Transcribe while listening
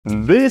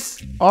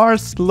These are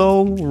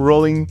slow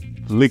rolling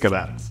flicker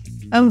bands.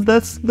 And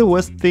that's the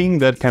worst thing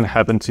that can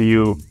happen to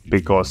you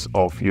because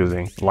of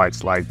using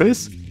lights like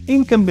this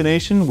in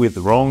combination with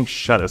wrong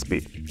shutter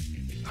speed.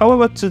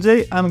 However,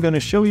 today I'm gonna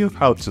show you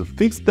how to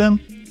fix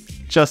them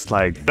just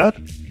like that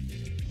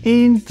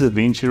in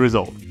Davinci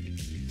Resolve.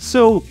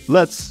 So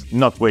let's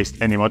not waste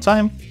any more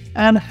time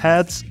and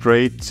head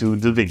straight to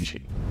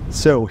Davinci.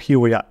 So here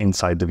we are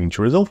inside Davinci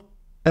Resolve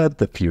at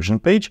the Fusion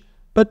page,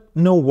 but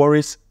no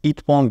worries,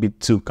 it won't be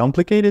too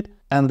complicated,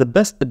 and the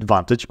best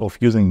advantage of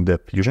using the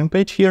Fusion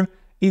page here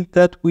is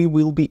that we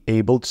will be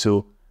able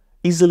to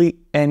easily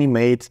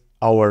animate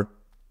our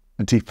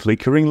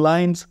deflickering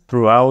lines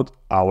throughout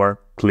our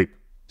clip.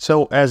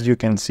 So as you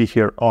can see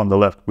here on the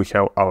left we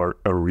have our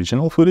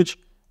original footage,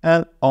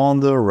 and on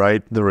the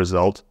right the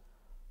result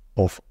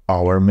of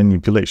our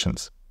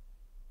manipulations.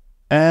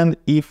 And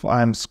if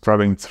I'm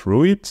scrubbing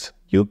through it,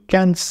 you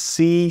can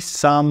see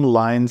some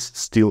lines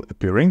still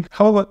appearing.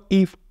 However,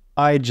 if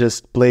I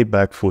just play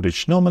back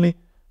footage normally,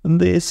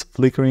 these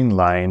flickering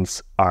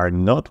lines are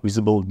not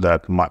visible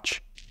that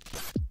much.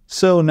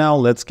 So now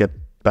let's get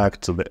back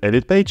to the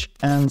edit page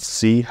and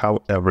see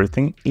how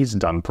everything is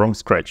done from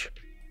scratch.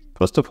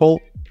 First of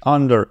all,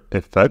 under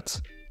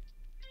Effects,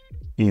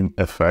 in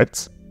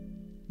Effects,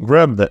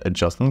 grab the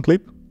adjustment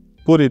clip,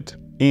 put it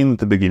in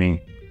the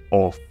beginning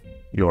of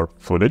your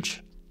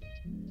footage.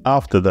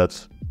 After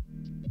that,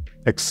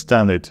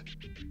 extend it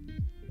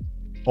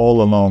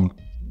all along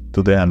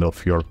to the end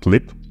of your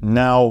clip.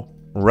 Now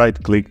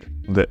right-click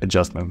the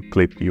adjustment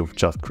clip you've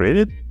just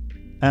created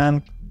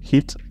and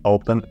hit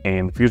Open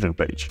in Fusion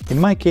page. In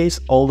my case,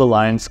 all the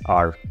lines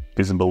are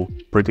visible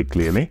pretty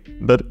clearly,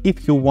 but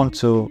if you want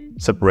to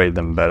separate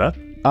them better,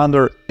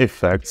 under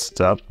Effects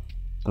tab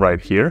right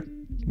here,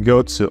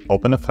 go to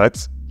Open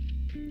Effects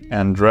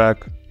and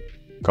drag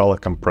Color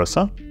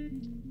Compressor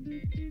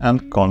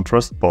and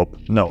Contrast Pop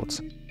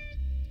nodes.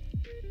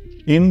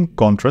 In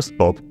Contrast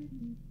Pop,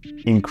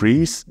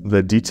 increase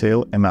the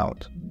detail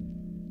amount.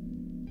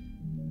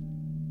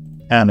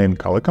 And in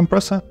Color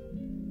Compressor,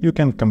 you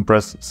can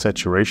compress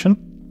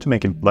saturation to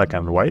make it black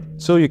and white,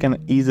 so you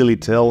can easily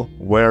tell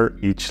where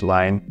each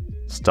line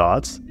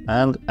starts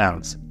and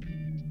ends.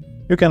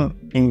 You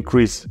can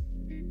increase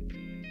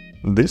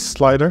this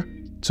slider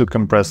to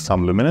compress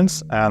some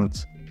luminance and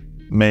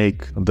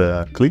make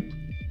the clip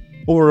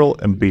overall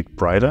a bit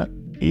brighter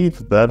if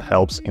that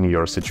helps in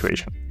your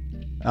situation.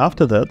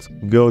 After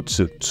that, go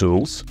to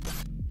Tools,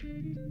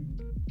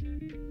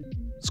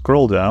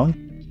 scroll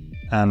down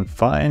and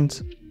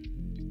find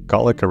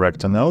Color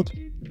Corrector node,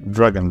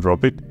 drag and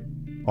drop it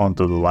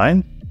onto the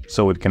line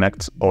so it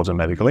connects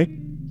automatically.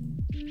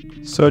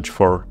 Search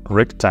for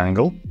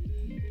Rectangle,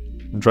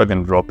 drag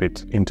and drop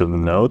it into the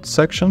node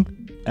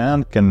section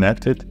and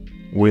connect it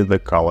with the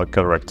Color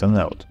Corrector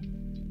node.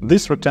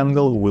 This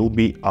rectangle will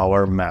be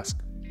our mask.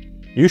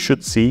 You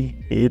should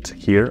see it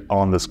here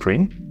on the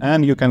screen,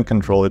 and you can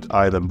control it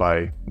either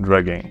by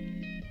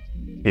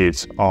dragging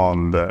it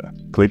on the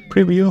clip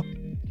preview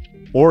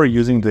or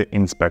using the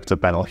inspector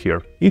panel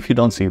here. If you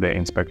don't see the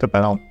inspector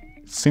panel,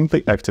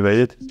 simply activate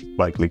it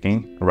by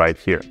clicking right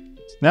here.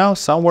 Now,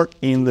 somewhere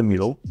in the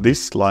middle,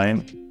 this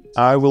line,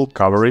 I will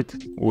cover it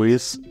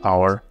with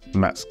our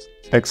mask.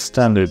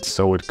 Extend it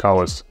so it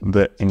covers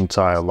the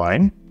entire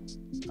line.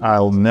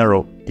 I'll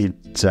narrow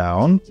it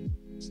down.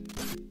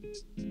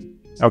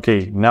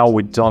 Okay, now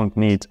we don't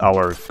need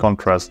our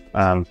contrast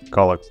and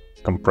color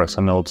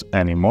compressor nodes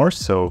anymore,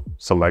 so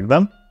select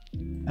them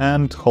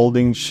and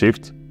holding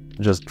Shift,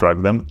 just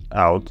drag them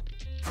out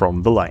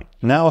from the line.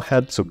 Now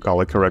head to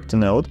Color Corrector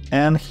node,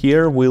 and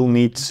here we'll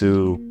need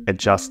to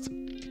adjust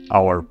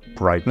our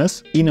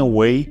brightness in a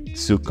way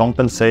to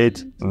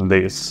compensate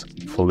this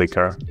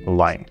flicker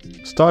line.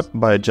 Start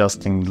by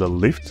adjusting the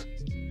lift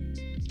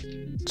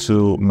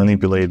to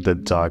manipulate the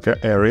darker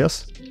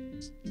areas.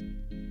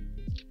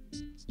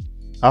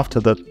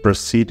 After that,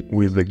 proceed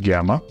with the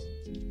gamma.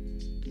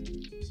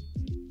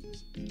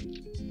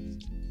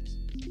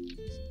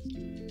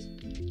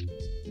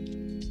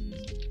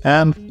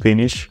 And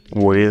finish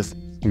with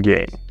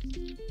gain.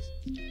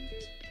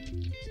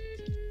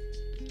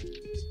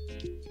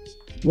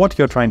 What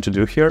you're trying to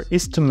do here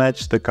is to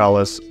match the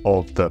colors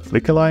of the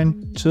flicker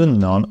line to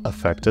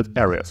non-affected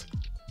areas.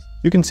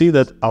 You can see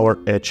that our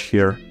edge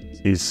here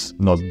is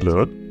not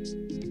blurred.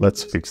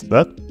 Let's fix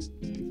that.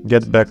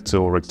 Get back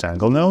to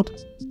Rectangle node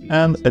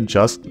and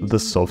adjust the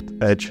soft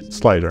edge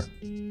slider.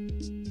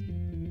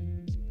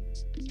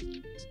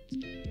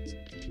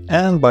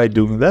 And by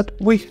doing that,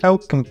 we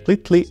have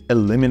completely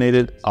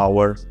eliminated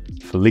our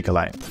flicker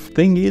line.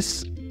 Thing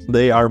is,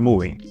 they are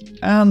moving,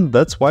 and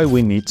that's why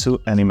we need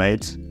to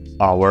animate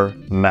our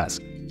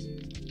mask.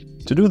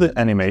 To do the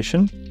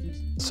animation,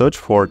 search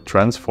for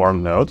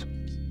Transform node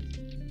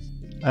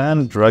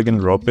and drag and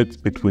drop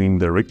it between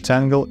the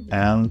rectangle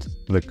and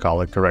the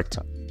color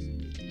corrector.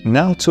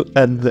 Now to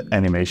add the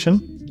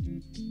animation,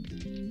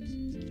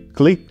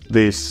 click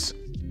this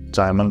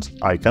diamond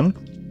icon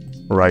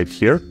right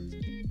here.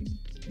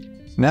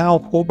 Now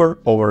hover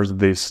over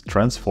this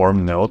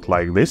transform node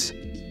like this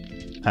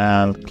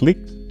and click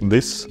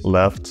this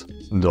left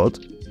dot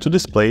to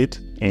display it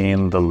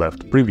in the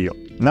left preview.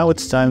 Now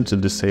it's time to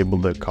disable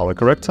the color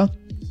corrector.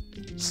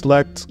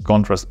 Select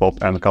contrast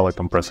pop and color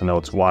compressor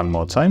nodes one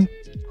more time.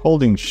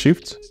 Holding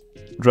Shift,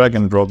 drag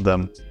and drop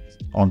them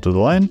onto the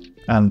line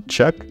and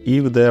check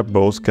if they're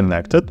both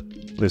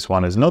connected. This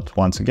one is not.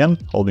 Once again,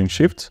 holding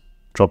Shift,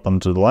 drop them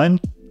to the line.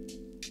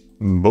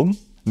 Boom.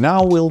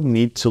 Now we'll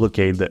need to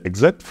locate the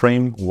exact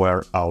frame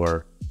where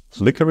our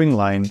flickering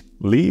line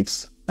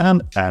leaves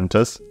and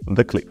enters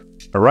the clip.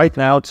 Right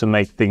now, to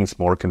make things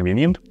more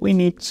convenient, we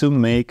need to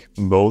make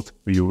both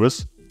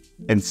viewers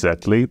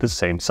exactly the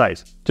same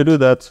size. To do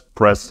that,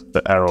 press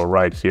the arrow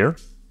right here,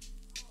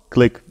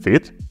 click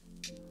Fit,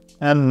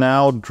 and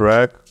now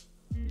drag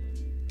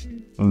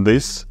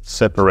this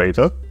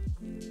separator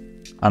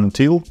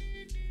until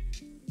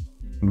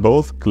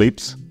both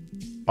clips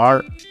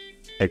are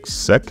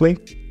exactly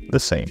the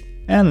same.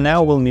 And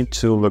now we'll need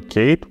to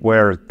locate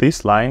where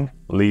this line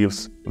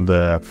leaves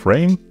the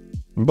frame,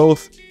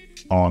 both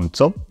on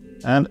top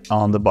and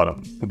on the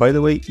bottom. By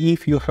the way,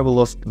 if you have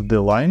lost the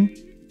line,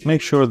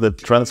 make sure the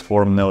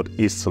transform node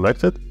is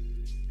selected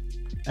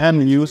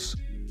and use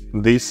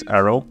this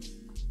arrow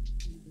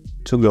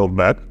to go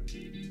back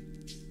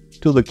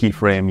to the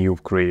keyframe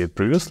you've created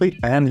previously,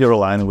 and your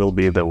line will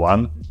be the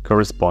one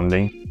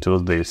corresponding to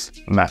this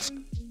mask.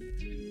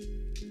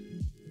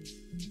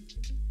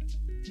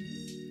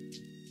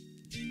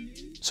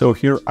 So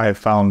here I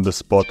found the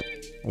spot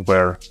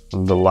where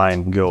the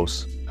line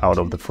goes out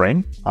of the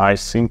frame. I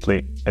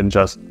simply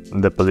adjust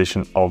the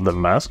position of the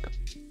mask,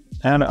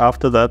 and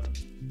after that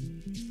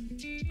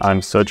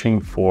I'm searching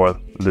for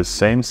the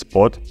same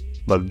spot,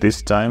 but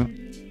this time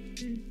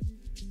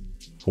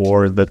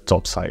for the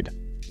top side.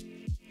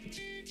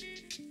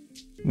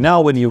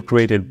 Now when you've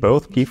created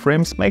both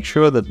keyframes, make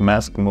sure that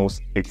mask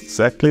moves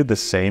exactly the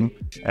same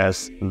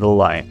as the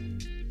line.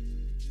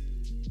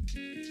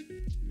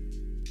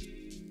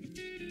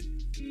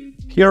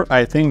 Here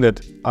I think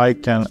that I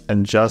can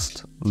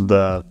adjust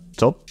the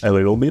top a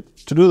little bit.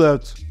 To do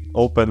that,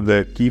 open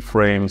the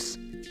keyframes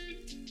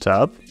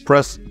tab,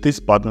 press this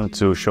button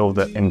to show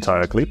the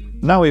entire clip.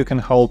 Now you can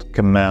hold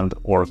Command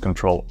or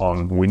Control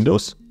on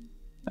Windows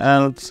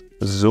and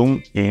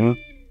zoom in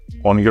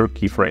on your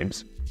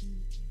keyframes.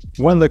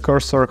 When the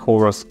cursor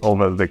hovers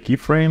over the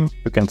keyframe,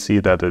 you can see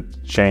that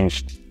it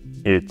changed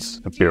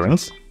its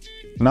appearance.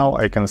 Now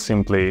I can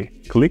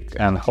simply click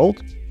and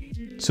hold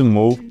to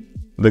move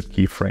the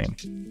keyframe.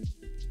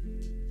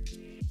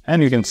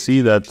 And you can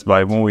see that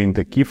by moving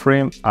the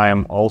keyframe, I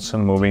am also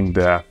moving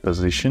the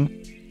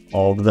position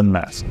of the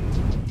mask.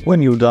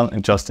 When you're done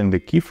adjusting the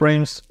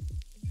keyframes,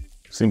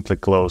 simply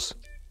close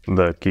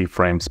the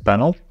keyframes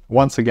panel.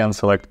 Once again,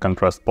 select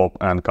contrast pop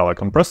and color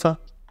compressor.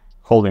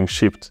 Holding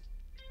Shift,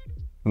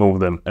 move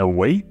them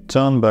away.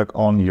 Turn back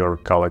on your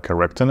color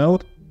corrector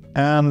node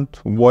and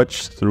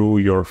watch through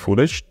your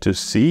footage to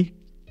see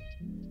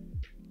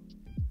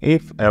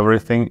if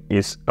everything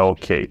is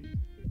okay.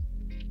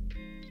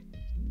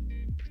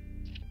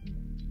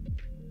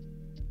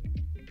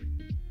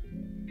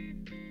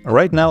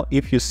 Right now,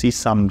 if you see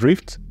some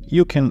drift,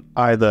 you can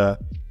either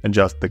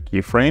adjust the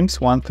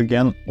keyframes once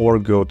again or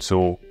go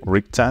to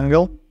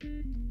rectangle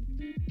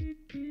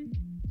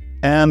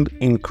and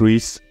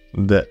increase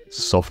the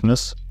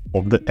softness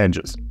of the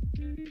edges.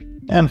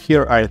 And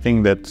here I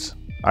think that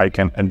I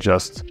can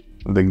adjust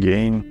the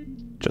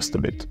gain just a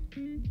bit.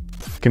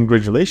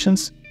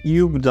 Congratulations,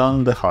 you've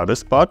done the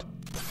hardest part.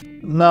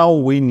 Now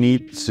we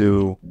need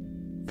to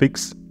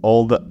fix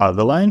all the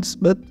other lines,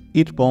 but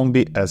it won't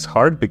be as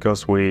hard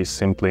because we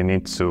simply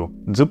need to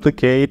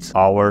duplicate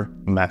our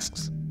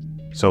masks.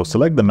 So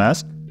select the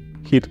mask,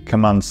 hit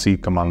Command-C,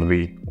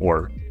 Command-V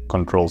or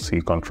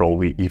Control-C,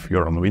 Control-V if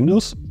you're on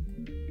Windows.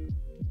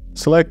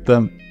 Select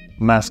the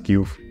mask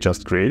you've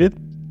just created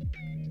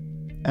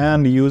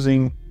and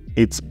using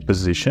its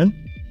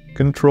position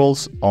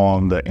controls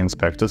on the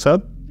Inspector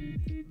tab,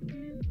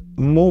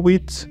 move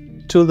it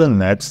to the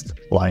next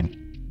line.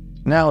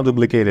 Now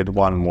duplicate it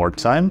one more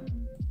time.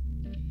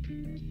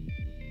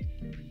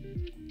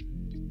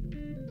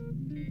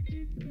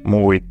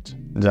 Move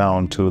it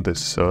down to the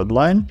third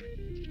line.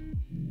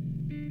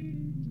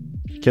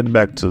 Get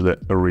back to the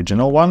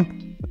original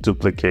one,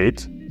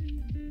 duplicate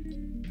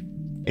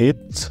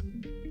it,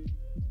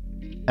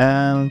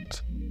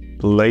 and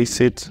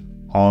place it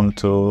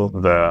onto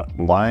the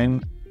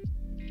line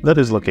that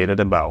is located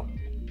above.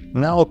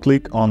 Now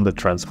click on the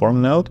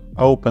Transform node,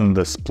 open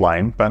the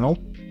Spline panel,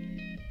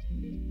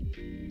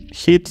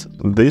 hit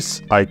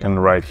this icon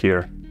right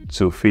here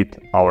to fit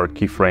our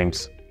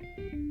keyframes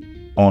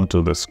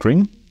onto the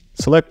screen.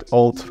 Select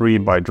all three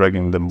by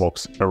dragging the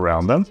box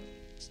around them,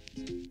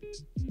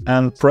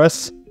 and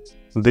press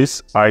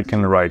this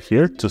icon right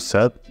here to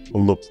set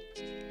loop.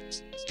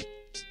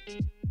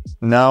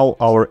 Now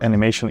our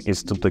animation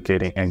is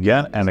duplicating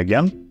again and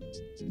again.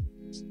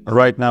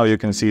 Right now you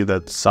can see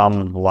that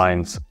some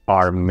lines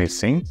are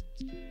missing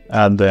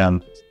at the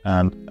end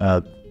and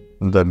at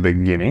the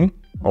beginning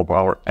of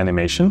our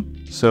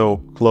animation. So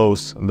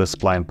close the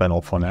spline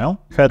panel for now,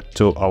 head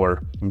to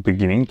our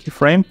beginning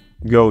keyframe,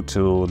 go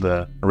to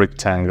the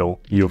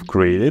rectangle you've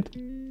created,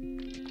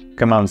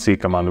 Command-C,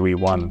 Command-V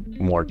one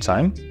more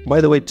time. By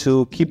the way,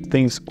 to keep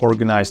things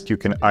organized, you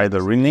can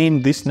either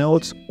rename these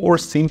nodes or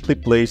simply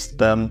place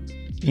them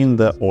in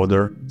the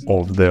order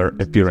of their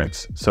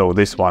appearance. So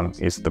this one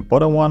is the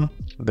bottom one,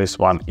 this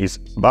one is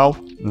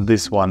above,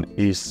 this one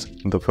is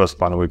the first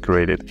one we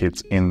created,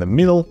 it's in the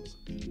middle,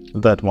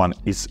 that one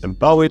is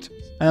above it,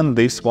 and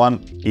this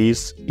one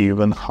is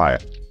even higher.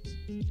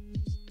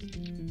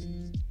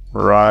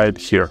 Right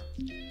here.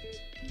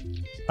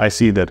 I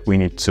see that we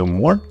need two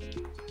more.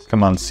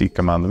 Command-C,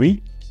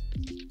 Command-V.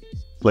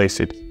 Place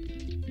it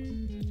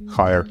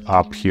higher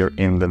up here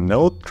in the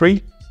node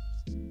tree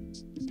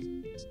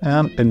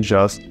and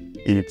adjust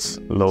its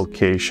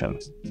location.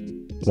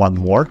 One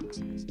more.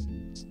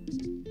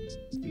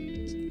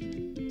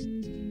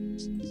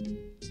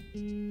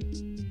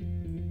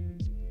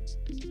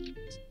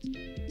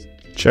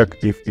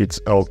 Check if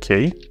it's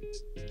okay.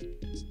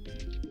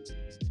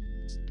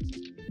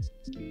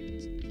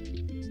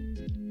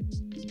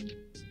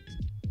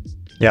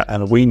 Yeah,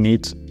 and we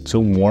need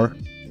two more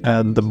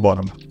at the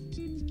bottom.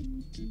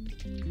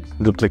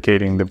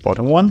 Duplicating the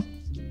bottom one,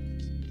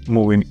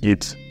 moving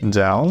it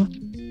down,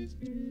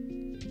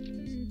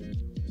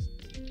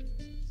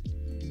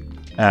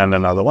 and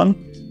another one,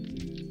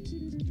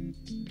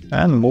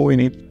 and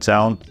moving it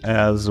down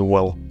as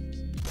well.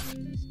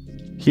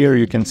 Here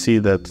you can see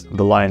that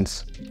the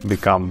lines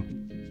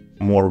become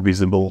more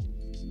visible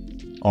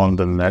on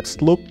the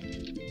next loop,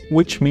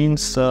 which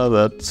means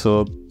that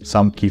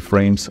some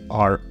keyframes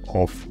are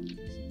off.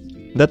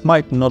 That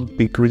might not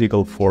be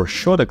critical for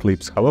shorter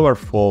clips, however,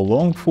 for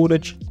long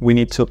footage we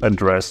need to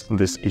address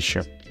this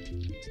issue.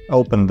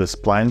 Open the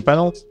spline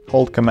panel,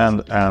 hold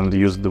Command and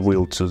use the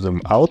wheel to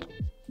zoom out.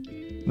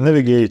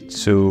 Navigate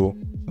to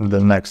the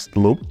next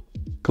loop,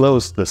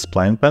 close the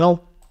spline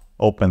panel,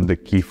 open the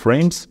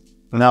keyframes.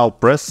 Now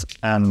press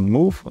and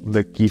move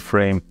the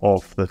keyframe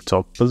off the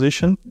top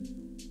position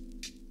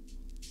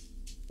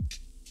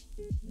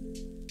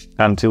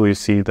until you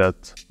see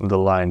that the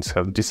lines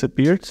have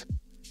disappeared.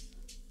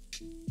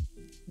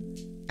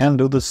 And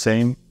do the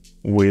same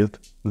with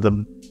the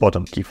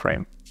bottom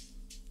keyframe.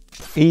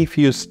 If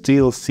you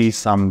still see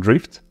some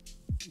drift,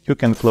 you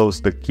can close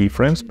the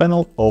keyframes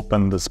panel,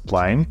 open the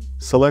spline,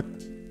 select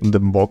the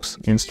box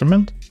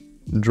instrument,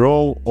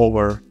 draw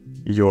over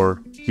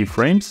your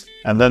keyframes,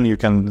 and then you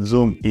can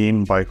zoom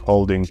in by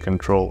holding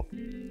Ctrl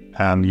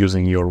and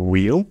using your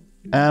wheel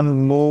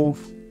and move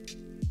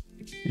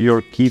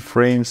your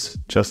keyframes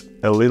just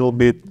a little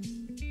bit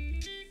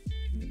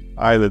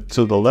either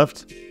to the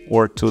left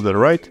or to the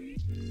right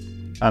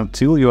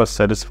until you are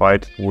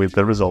satisfied with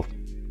the result.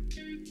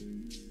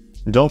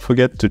 Don't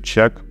forget to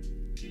check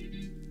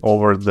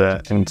over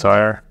the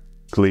entire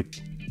clip.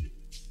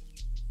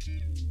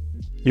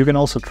 You can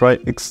also try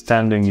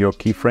extending your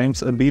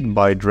keyframes a bit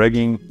by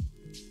dragging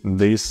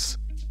these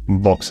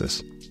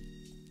boxes.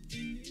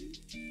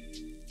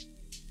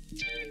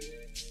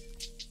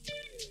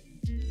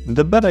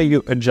 The better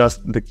you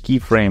adjust the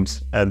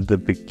keyframes at the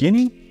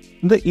beginning,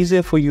 the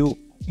easier for you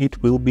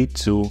it will be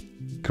to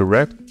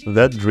correct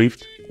that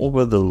drift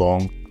over the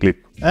long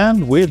clip.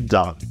 And we're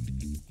done.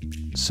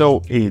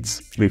 So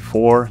it's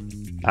before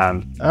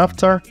and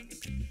after,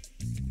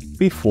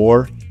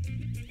 before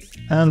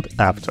and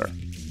after.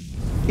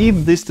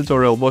 If this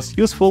tutorial was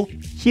useful,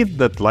 hit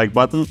that like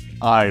button,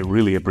 I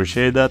really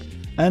appreciate that.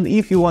 And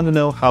if you want to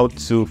know how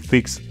to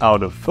fix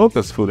out of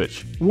focus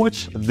footage,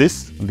 watch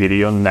this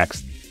video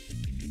next.